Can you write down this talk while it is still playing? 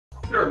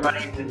Sure, my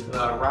name is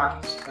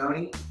Rocke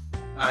Saccone.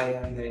 I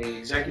am the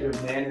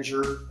executive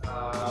manager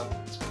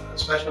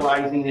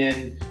specializing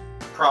in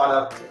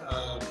product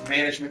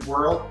management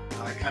world.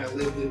 I kind of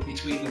live in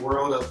between the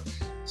world of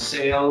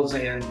sales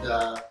and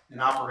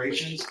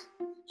operations.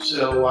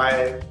 So I,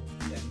 at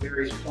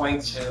various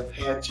points, have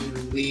had to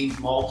lead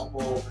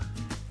multiple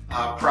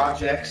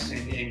projects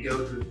and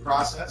go through the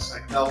process. I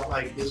felt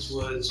like this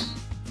was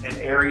an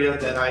area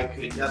that I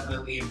could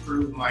definitely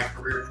improve my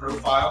career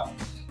profile.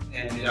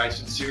 And I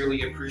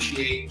sincerely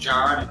appreciate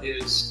John and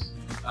his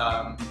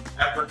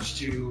efforts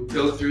to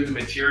go through the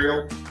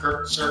material.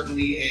 Kirk's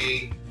certainly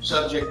a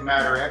subject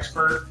matter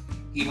expert.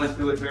 He went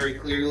through it very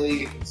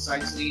clearly and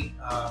concisely,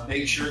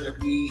 made sure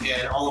that we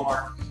had all of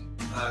our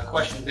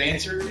questions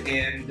answered,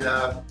 and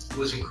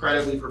was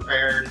incredibly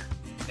prepared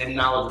and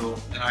knowledgeable.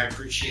 And I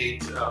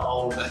appreciate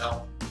all of the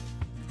help.